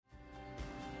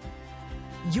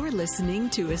You're listening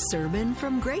to a sermon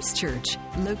from Grace Church,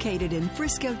 located in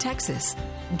Frisco, Texas.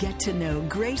 Get to know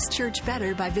Grace Church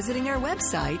better by visiting our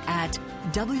website at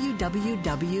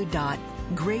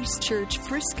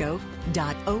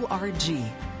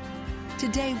www.gracechurchfrisco.org.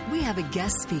 Today, we have a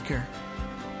guest speaker.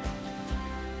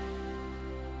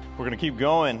 We're going to keep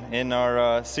going in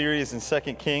our series in 2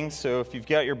 Kings. So if you've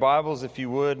got your Bibles, if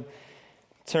you would,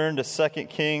 turn to 2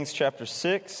 Kings chapter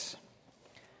 6.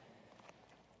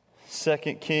 2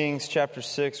 Kings chapter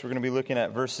 6, we're going to be looking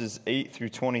at verses 8 through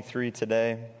 23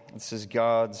 today. This is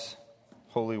God's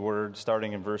holy word,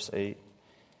 starting in verse 8.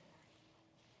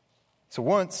 So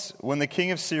once, when the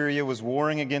king of Syria was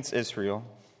warring against Israel,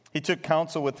 he took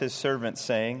counsel with his servants,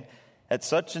 saying, "At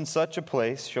such and such a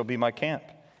place shall be my camp."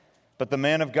 But the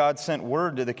man of God sent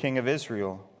word to the king of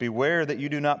Israel, "Beware that you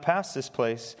do not pass this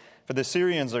place, for the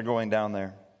Syrians are going down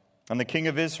there." And the king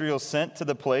of Israel sent to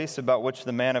the place about which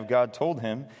the man of God told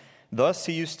him. Thus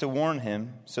he used to warn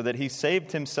him, so that he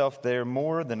saved himself there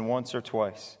more than once or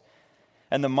twice.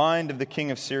 And the mind of the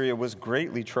king of Syria was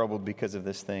greatly troubled because of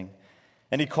this thing.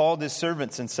 And he called his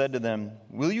servants and said to them,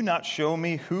 "Will you not show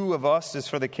me who of us is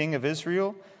for the king of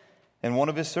Israel?" And one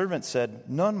of his servants said,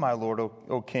 "None, my lord,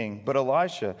 O king, but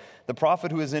Elisha, the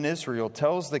prophet who is in Israel,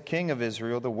 tells the king of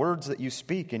Israel the words that you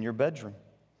speak in your bedroom."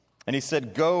 And he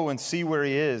said, "Go and see where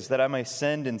he is, that I may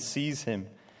send and seize him."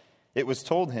 It was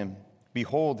told him,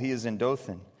 "Behold, he is in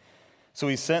Dothan." So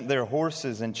he sent their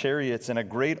horses and chariots and a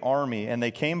great army, and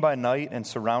they came by night and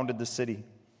surrounded the city.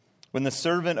 When the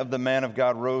servant of the man of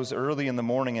God rose early in the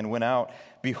morning and went out,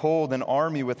 behold, an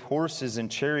army with horses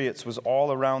and chariots was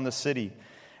all around the city.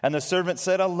 And the servant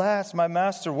said, "Alas, my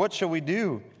master, what shall we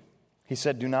do?" He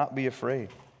said, "Do not be afraid,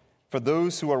 for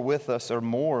those who are with us are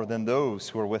more than those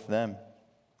who are with them."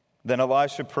 Then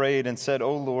Elisha prayed and said,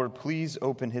 "O Lord, please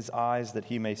open his eyes that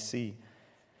he may see."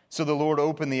 So the Lord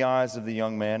opened the eyes of the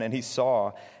young man, and he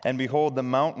saw, and behold, the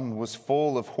mountain was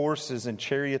full of horses and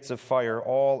chariots of fire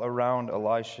all around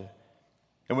Elisha.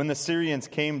 And when the Syrians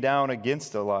came down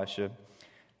against him,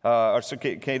 Elisha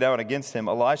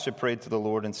prayed to the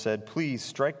Lord and said, "Please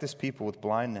strike this people with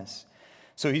blindness."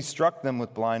 So he struck them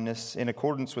with blindness in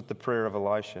accordance with the prayer of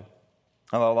Elisha.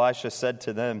 And Elisha said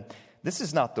to them, "This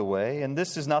is not the way, and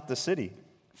this is not the city.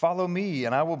 Follow me,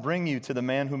 and I will bring you to the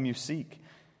man whom you seek."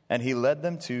 And he led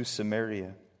them to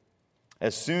Samaria.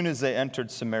 As soon as they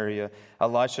entered Samaria,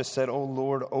 Elisha said, "O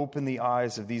Lord, open the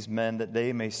eyes of these men that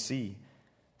they may see."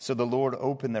 So the Lord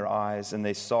opened their eyes, and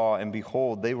they saw, and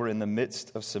behold, they were in the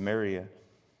midst of Samaria.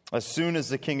 As soon as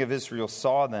the king of Israel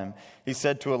saw them, he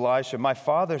said to Elisha, "My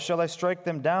father, shall I strike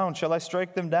them down? Shall I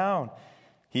strike them down?"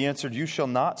 He answered, "You shall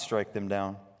not strike them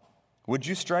down. Would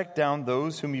you strike down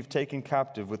those whom you've taken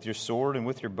captive with your sword and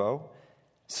with your bow?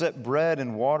 Set bread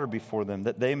and water before them,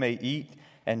 that they may eat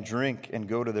and drink and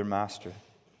go to their master."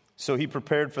 So he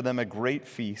prepared for them a great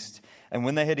feast, and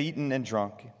when they had eaten and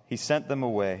drunk, he sent them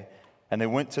away, and they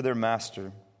went to their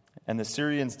master. And the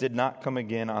Syrians did not come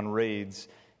again on raids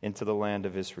into the land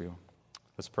of Israel.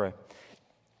 Let's pray.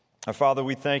 Our Father,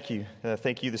 we thank you.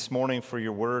 Thank you this morning for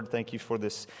your word. Thank you for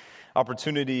this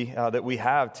opportunity that we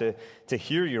have to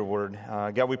hear your word.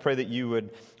 God, we pray that you would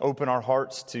open our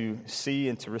hearts to see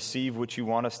and to receive what you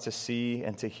want us to see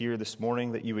and to hear this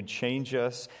morning, that you would change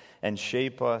us and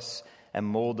shape us and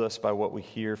mold us by what we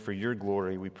hear for your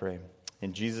glory, we pray.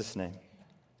 In Jesus' name,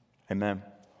 amen.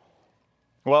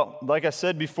 Well, like I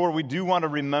said before, we do want to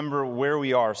remember where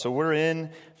we are. So we're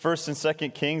in 1st and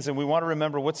 2nd Kings, and we want to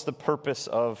remember what's the purpose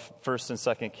of 1st and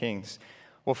 2nd Kings.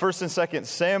 Well, 1st and 2nd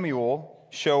Samuel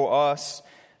show us,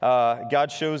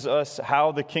 God shows us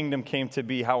how the kingdom came to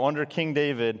be, how under King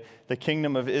David, the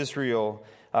kingdom of Israel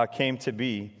came to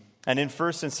be. And in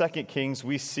 1st and 2nd Kings,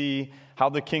 we see how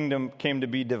the kingdom came to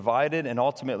be divided and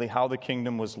ultimately how the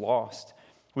kingdom was lost.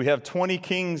 We have 20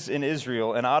 kings in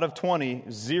Israel, and out of 20,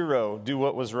 0 do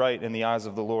what was right in the eyes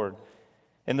of the Lord.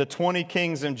 In the 20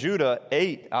 kings in Judah,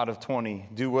 8 out of 20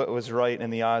 do what was right in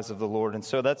the eyes of the Lord. And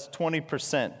so that's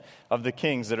 20% of the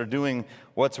kings that are doing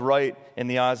what's right in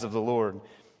the eyes of the Lord.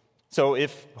 So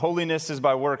if holiness is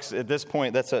by works, at this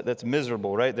point, that's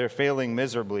miserable, right? They're failing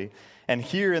miserably. And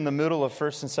here in the middle of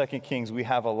 1st and 2nd Kings, we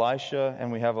have Elisha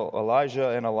and we have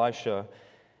Elijah and Elisha.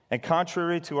 And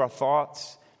contrary to our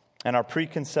thoughts and our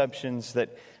preconceptions that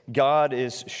God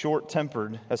is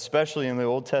short-tempered, especially in the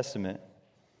Old Testament,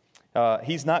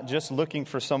 he's not just looking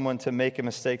for someone to make a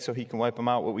mistake so he can wipe them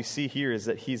out. What we see here is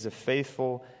that he's a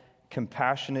faithful,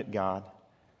 compassionate God,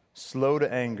 slow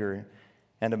to anger,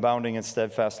 and abounding in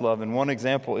steadfast love. And one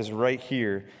example is right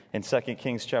here in 2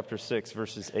 Kings chapter 6,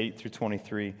 verses 8 through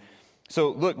 23. So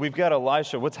look, we've got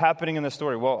Elisha. What's happening in the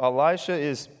story? Well, Elisha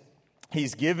is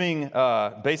he's giving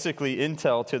basically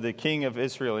intel to the king of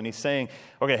Israel, and he's saying,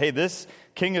 okay, hey, this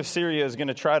king of Syria is going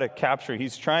to try to capture you.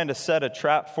 He's trying to set a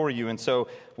trap for you, and so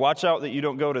watch out that you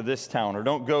don't go to this town or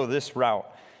don't go this route.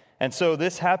 And so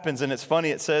this happens, and it's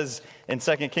funny, it says in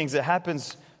 2 Kings, it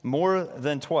happens more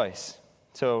than twice.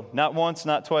 So not once,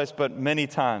 not twice, but many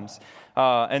times.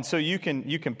 And so you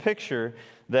can picture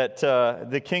that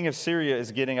the king of Syria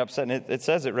is getting upset, and it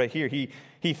says it right here.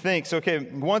 He thinks, okay,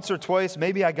 once or twice,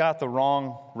 maybe I got the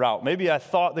wrong route. Maybe I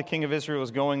thought the king of Israel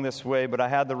was going this way, but I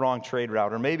had the wrong trade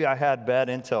route. Or maybe I had bad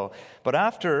intel. But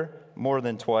after more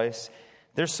than twice,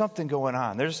 there's something going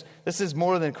on. This is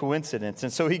more than coincidence.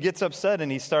 And so he gets upset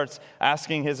and he starts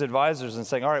asking his advisors and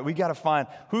saying, all right, we got to find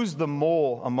who's the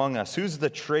mole among us. Who's the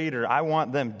traitor? I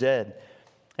want them dead.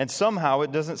 And somehow,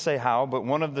 it doesn't say how, but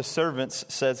one of the servants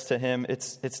says to him,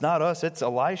 it's not us, it's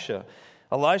Elisha.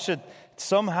 Elisha,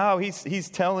 somehow he's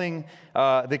telling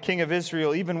the king of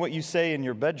Israel even what you say in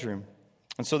your bedroom.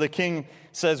 And so the king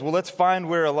says, well, let's find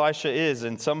where Elisha is.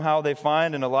 And somehow they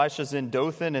find, and Elisha's in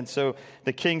Dothan. And so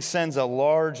the king sends a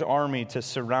large army to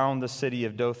surround the city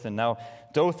of Dothan. Now,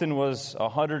 Dothan was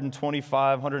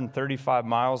 135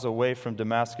 miles away from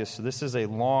Damascus. So this is a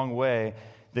long way.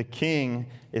 The king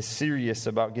is serious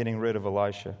about getting rid of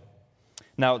Elisha.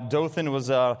 Now, Dothan was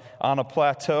on a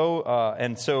plateau.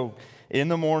 And so in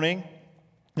the morning,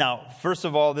 now, first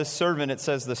of all, this servant, it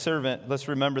says the servant, let's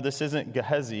remember this isn't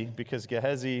Gehazi, because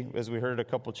Gehazi, as we heard a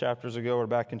couple chapters ago or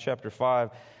back in chapter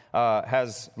 5,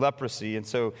 has leprosy. And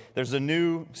so there's a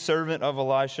new servant of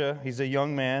Elisha. He's a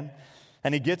young man.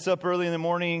 And he gets up early in the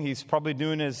morning. He's probably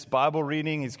doing his Bible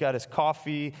reading. He's got his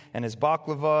coffee and his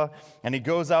baklava. And he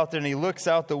goes out there and he looks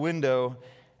out the window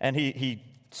and he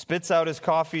spits out his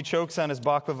coffee, chokes on his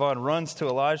baklava, and runs to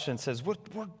Elisha and says,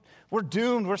 We're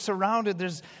doomed. We're surrounded.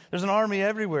 There's an army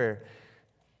everywhere.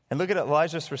 And look at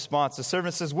Elijah's response. The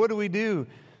servant says, what do we do?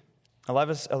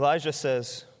 Elisha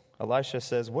says,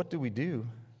 what do we do?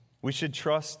 We should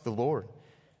trust the Lord.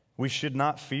 We should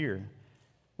not fear.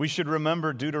 We should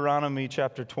remember Deuteronomy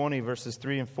chapter 20, verses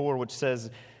 3 and 4, which says,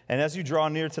 and as you draw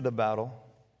near to the battle,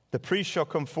 the priest shall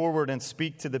come forward and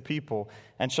speak to the people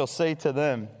and shall say to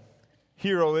them,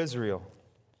 Hear, O Israel,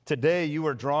 today you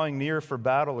are drawing near for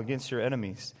battle against your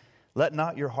enemies. Let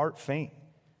not your heart faint.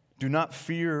 Do not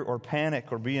fear or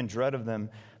panic or be in dread of them,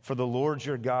 for the Lord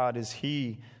your God is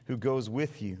He who goes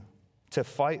with you to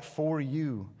fight for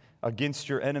you against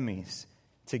your enemies,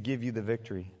 to give you the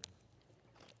victory.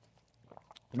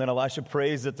 And then Elisha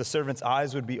prays that the servant's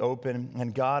eyes would be open,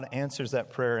 and God answers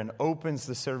that prayer and opens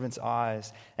the servant's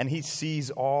eyes, and he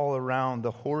sees all around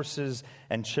the horses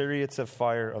and chariots of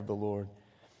fire of the Lord.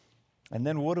 And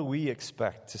then what do we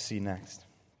expect to see next?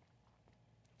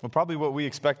 Well, probably what we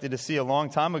expected to see a long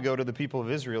time ago to the people of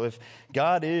Israel. If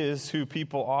God is who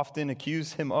people often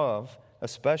accuse him of,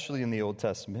 especially in the Old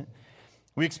Testament,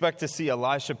 we expect to see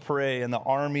Elisha pray and the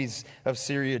armies of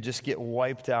Syria just get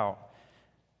wiped out.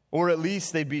 Or at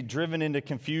least they'd be driven into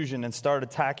confusion and start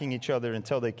attacking each other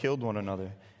until they killed one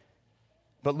another.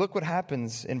 But look what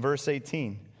happens in verse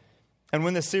 18. And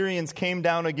when the Syrians came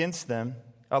down against them,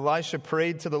 Elisha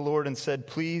prayed to the Lord and said,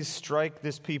 Please strike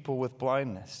this people with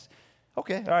blindness.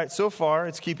 Okay, all right, so far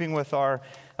it's keeping with our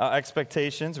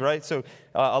expectations, right? So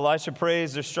Elisha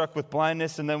prays, they're struck with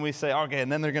blindness, and then we say, okay,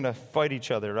 and then they're going to fight each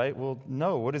other, right? Well,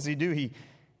 no, what does he do?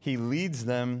 He leads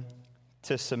them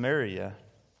to Samaria.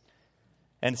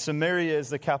 And Samaria is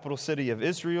the capital city of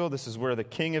Israel. This is where the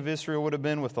king of Israel would have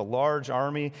been with a large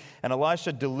army. And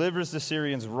Elisha delivers the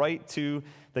Syrians right to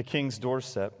the king's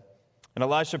doorstep. And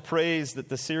Elisha prays that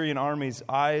the Syrian army's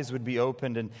eyes would be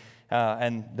opened,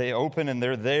 and they open, and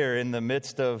they're there in the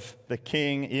midst of the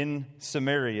king in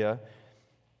Samaria.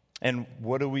 And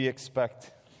what do we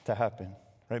expect to happen?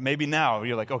 Right? Maybe now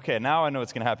you're like, okay, now I know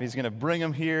what's going to happen. He's going to bring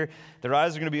them here. Their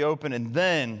eyes are going to be open, and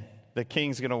then the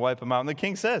king's going to wipe them out. And the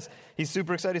king says, he's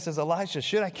super excited. He says, Elisha,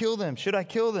 should I kill them? Should I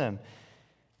kill them?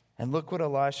 And look what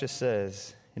Elisha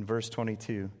says in verse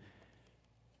 22.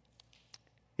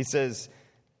 He says,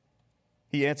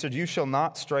 he answered, You shall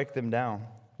not strike them down.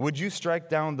 Would you strike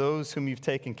down those whom you've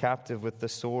taken captive with the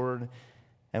sword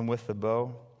and with the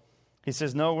bow? He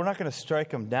says, no, we're not going to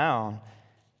strike them down.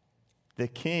 The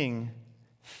king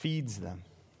feeds them.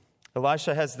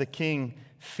 Elisha has the king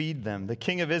feed them. The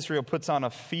king of Israel puts on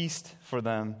a feast for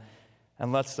them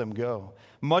and lets them go.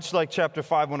 Much like chapter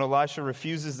 5 when Elisha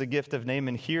refuses the gift of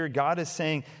Naaman, here God is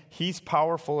saying he's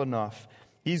powerful enough,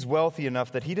 he's wealthy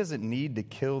enough that he doesn't need to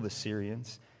kill the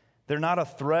Syrians. They're not a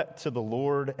threat to the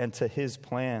Lord and to his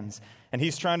plans. And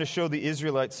he's trying to show the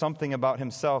Israelites something about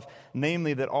himself,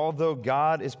 namely that although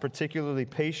God is particularly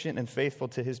patient and faithful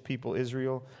to his people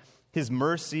Israel, His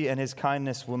mercy and his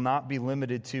kindness will not be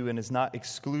limited to and is not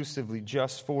exclusively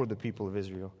just for the people of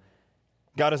Israel.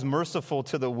 God is merciful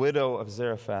to the widow of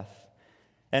Zarephath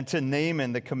and to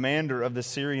Naaman, the commander of the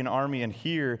Syrian army. And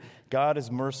here, God is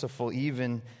merciful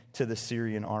even to the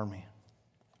Syrian army.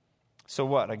 So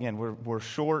what? Again, we're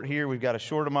short here. We've got a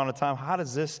short amount of time. How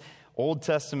does this Old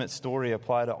Testament story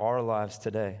apply to our lives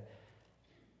today?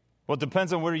 Well, it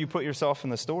depends on where you put yourself in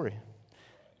the story.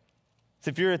 So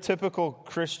if you're a typical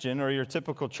Christian or you're a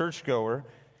typical churchgoer,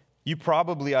 you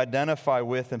probably identify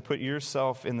with and put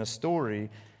yourself in the story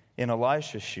in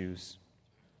Elisha's shoes.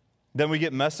 Then we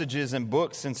get messages and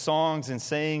books and songs and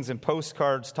sayings and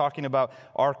postcards talking about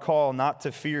our call not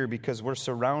to fear because we're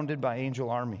surrounded by angel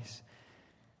armies.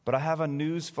 But I have a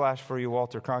news flash for you,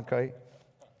 Walter Cronkite.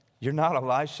 You're not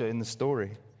Elisha in the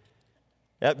story.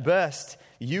 At best,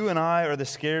 you and I are the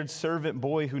scared servant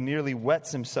boy who nearly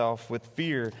wets himself with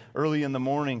fear early in the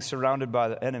morning, surrounded by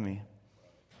the enemy.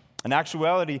 In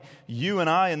actuality, you and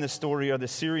I in this story are the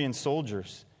Syrian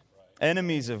soldiers,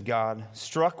 enemies of God,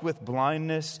 struck with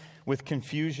blindness, with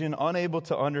confusion, unable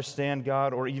to understand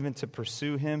God or even to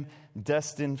pursue Him,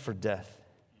 destined for death.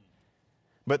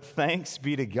 But thanks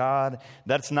be to God,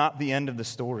 that's not the end of the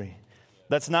story.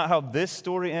 That's not how this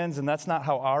story ends, and that's not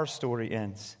how our story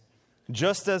ends.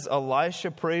 Just as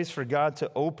Elisha prays for God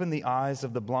to open the eyes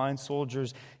of the blind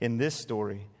soldiers in this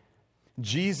story,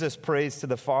 Jesus prays to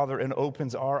the Father and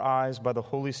opens our eyes by the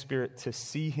Holy Spirit to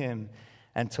see Him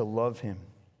and to love Him.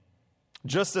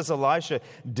 Just as Elisha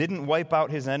didn't wipe out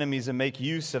his enemies and make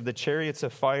use of the chariots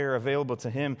of fire available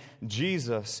to him,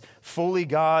 Jesus, fully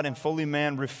God and fully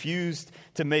man, refused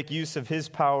to make use of his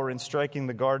power in striking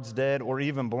the guards dead or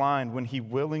even blind when he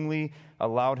willingly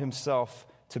allowed himself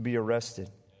to be arrested.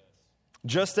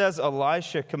 Just as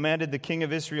Elisha commanded the king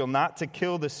of Israel not to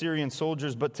kill the Syrian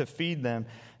soldiers but to feed them,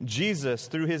 Jesus,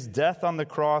 through his death on the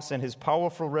cross and his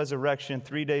powerful resurrection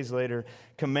 3 days later,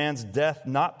 commands death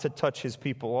not to touch his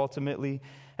people ultimately.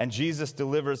 And Jesus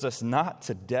delivers us not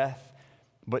to death,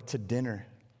 but to dinner.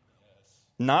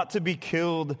 Not to be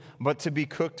killed, but to be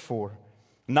cooked for.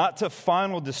 Not to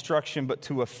final destruction, but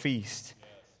to a feast.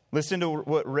 Listen to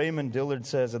what Raymond Dillard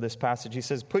says of this passage. He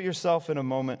says, Put yourself for a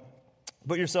moment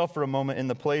in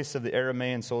the place of the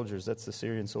Aramaean soldiers. That's the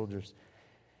Syrian soldiers.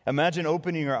 Imagine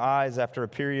opening your eyes after a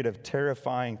period of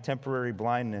terrifying temporary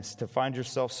blindness to find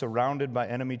yourself surrounded by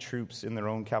enemy troops in their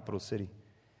own capital city.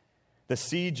 The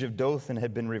siege of Dothan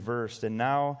had been reversed, and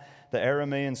now the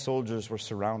Aramaean soldiers were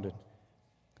surrounded.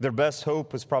 Their best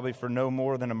hope was probably for no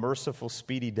more than a merciful,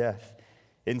 speedy death.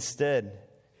 Instead,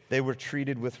 they were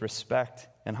treated with respect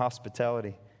and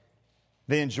hospitality.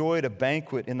 They enjoyed a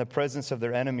banquet in the presence of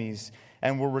their enemies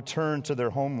and were returned to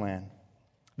their homeland.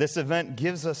 This event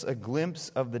gives us a glimpse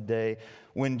of the day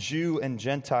when Jew and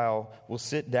Gentile will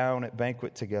sit down at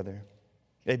banquet together.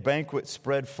 A banquet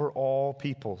spread for all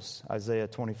peoples, Isaiah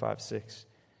 25:6.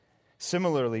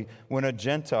 Similarly, when a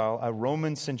Gentile, a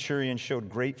Roman centurion, showed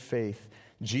great faith,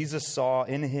 Jesus saw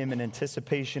in him an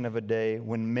anticipation of a day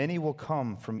when many will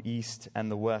come from east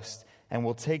and the west and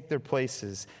will take their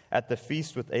places at the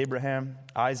feast with Abraham,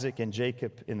 Isaac, and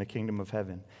Jacob in the kingdom of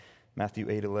heaven. Matthew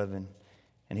 8:11.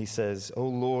 And he says, "O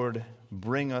Lord,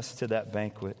 bring us to that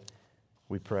banquet,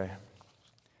 we pray."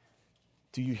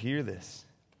 Do you hear this?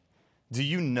 Do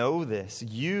you know this?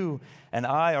 You and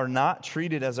I are not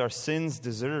treated as our sins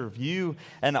deserve. You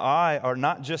and I are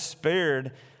not just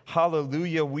spared.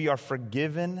 Hallelujah, we are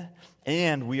forgiven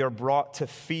and we are brought to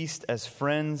feast as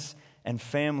friends and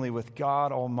family with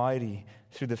God Almighty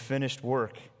through the finished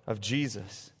work of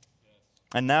Jesus.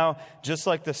 And now, just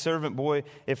like the servant boy,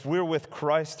 if we're with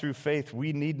Christ through faith,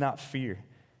 we need not fear.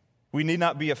 We need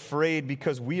not be afraid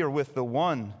because we are with the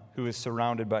one who is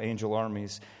surrounded by angel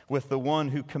armies, with the one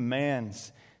who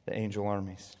commands the angel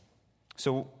armies.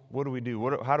 So what do we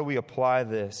do? How do we apply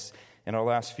this in our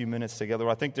last few minutes together?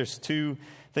 Well, I think there's two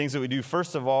things that we do.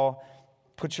 First of all,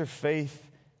 put your faith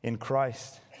in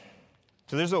Christ.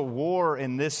 So there's a war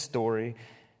in this story,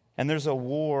 and there's a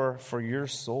war for your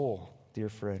soul, dear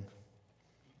friend.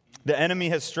 The enemy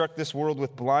has struck this world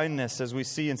with blindness, as we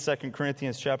see in 2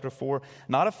 Corinthians chapter 4.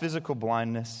 Not a physical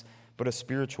blindness, but a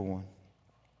spiritual one.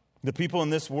 The people in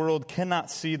this world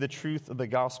cannot see the truth of the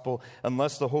gospel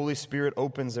unless the Holy Spirit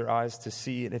opens their eyes to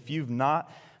see it. If you've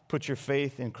not put your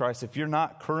faith in Christ, if you're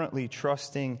not currently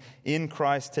trusting in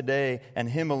Christ today and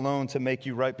Him alone to make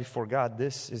you right before God,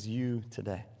 this is you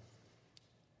today.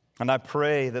 And I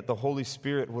pray that the Holy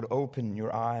Spirit would open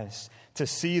your eyes to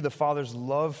see the Father's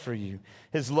love for you,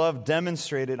 His love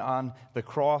demonstrated on the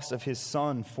cross of His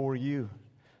Son for you.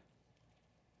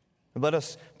 Let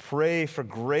us pray for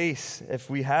grace, if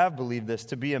we have believed this,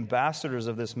 to be ambassadors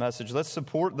of this message. Let's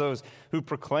support those who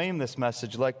proclaim this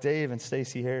message, like Dave and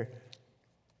Stacy Hare.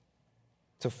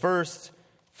 So first,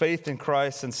 faith in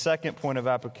Christ, and second point of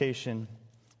application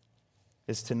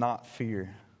is to not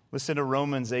fear. Listen to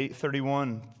Romans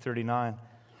 8:31-39.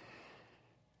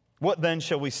 What then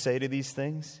shall we say to these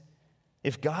things?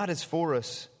 If God is for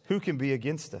us, who can be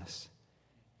against us?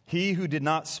 He who did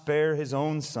not spare his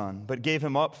own Son, but gave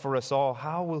him up for us all,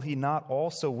 how will he not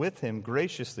also with him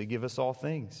graciously give us all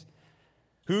things?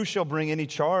 Who shall bring any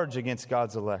charge against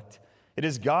God's elect? It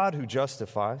is God who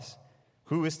justifies.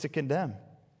 Who is to condemn?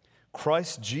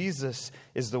 Christ Jesus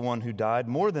is the one who died,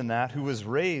 more than that, who was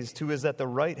raised, who is at the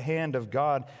right hand of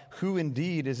God, who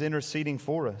indeed is interceding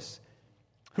for us.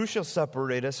 Who shall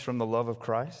separate us from the love of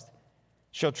Christ?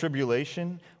 Shall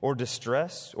tribulation or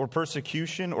distress or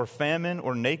persecution or famine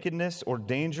or nakedness or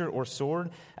danger or sword?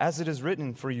 As it is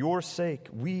written, for your sake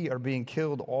we are being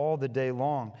killed all the day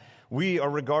long. We are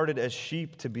regarded as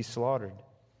sheep to be slaughtered.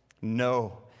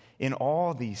 No, in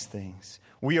all these things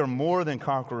we are more than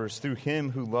conquerors through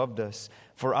him who loved us.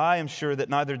 For I am sure that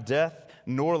neither death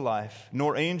nor life,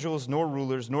 nor angels, nor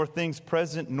rulers, nor things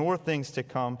present, nor things to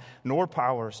come, nor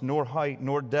powers, nor height,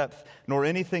 nor depth, nor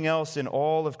anything else in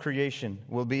all of creation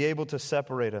will be able to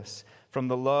separate us from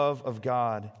the love of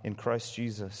God in Christ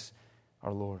Jesus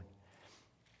our Lord.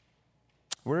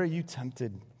 Where are you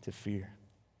tempted to fear?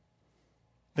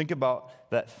 Think about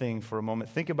that thing for a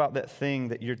moment. Think about that thing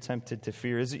that you're tempted to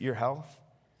fear. Is it your health?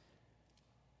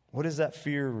 What is that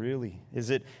fear really? Is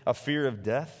it a fear of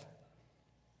death?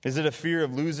 Is it a fear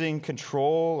of losing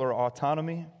control or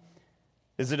autonomy?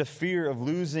 Is it a fear of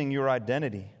losing your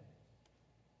identity?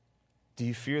 Do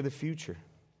you fear the future?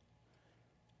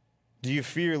 Do you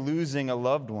fear losing a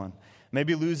loved one?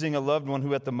 Maybe losing a loved one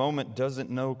who at the moment doesn't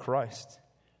know Christ.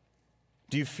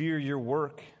 Do you fear your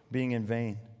work being in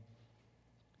vain?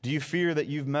 Do you fear that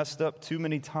you've messed up too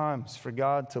many times for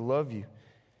God to love you?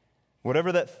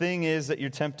 Whatever that thing is that you're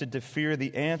tempted to fear,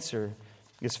 the answer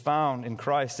is found in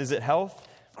Christ. Is it health?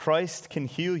 Christ can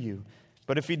heal you.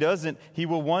 But if he doesn't, he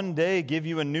will one day give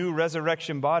you a new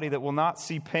resurrection body that will not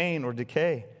see pain or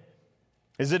decay.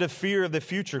 Is it a fear of the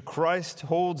future? Christ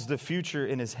holds the future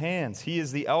in his hands. He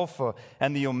is the Alpha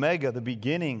and the Omega, the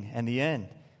beginning and the end.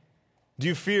 Do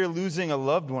you fear losing a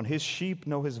loved one? His sheep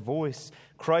know his voice.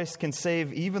 Christ can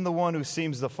save even the one who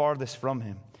seems the farthest from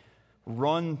him.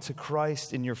 Run to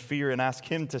Christ in your fear and ask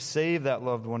him to save that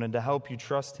loved one and to help you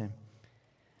trust him.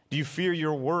 Do you fear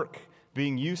your work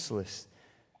being useless?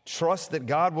 Trust that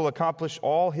God will accomplish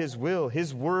all his will.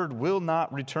 His word will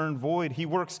not return void. He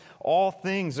works all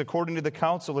things according to the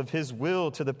counsel of his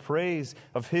will, to the praise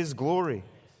of his glory.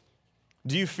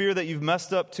 Do you fear that you've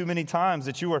messed up too many times,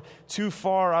 that you are too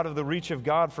far out of the reach of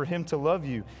God for him to love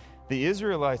you? The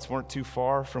Israelites weren't too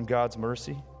far from God's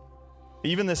mercy.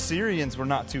 Even the Syrians were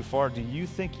not too far. Do you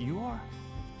think you are?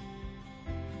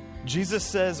 Jesus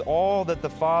says all that the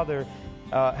Father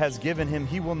has given him,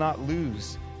 he will not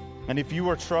lose. And if you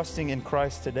are trusting in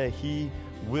Christ today, he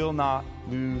will not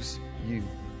lose you.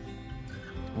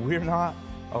 We're not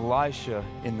Elisha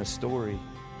in the story.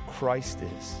 Christ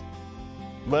is.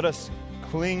 Let us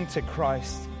cling to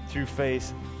Christ through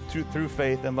faith,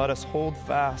 and let us hold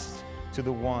fast to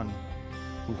the one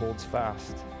who holds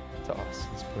fast to us.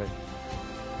 Let's pray.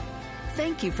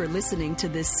 Thank you for listening to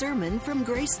this sermon from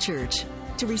Grace Church.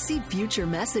 To receive future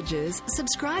messages,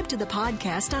 subscribe to the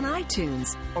podcast on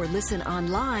iTunes or listen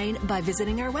online by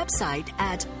visiting our website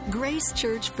at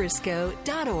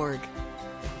gracechurchfrisco.org.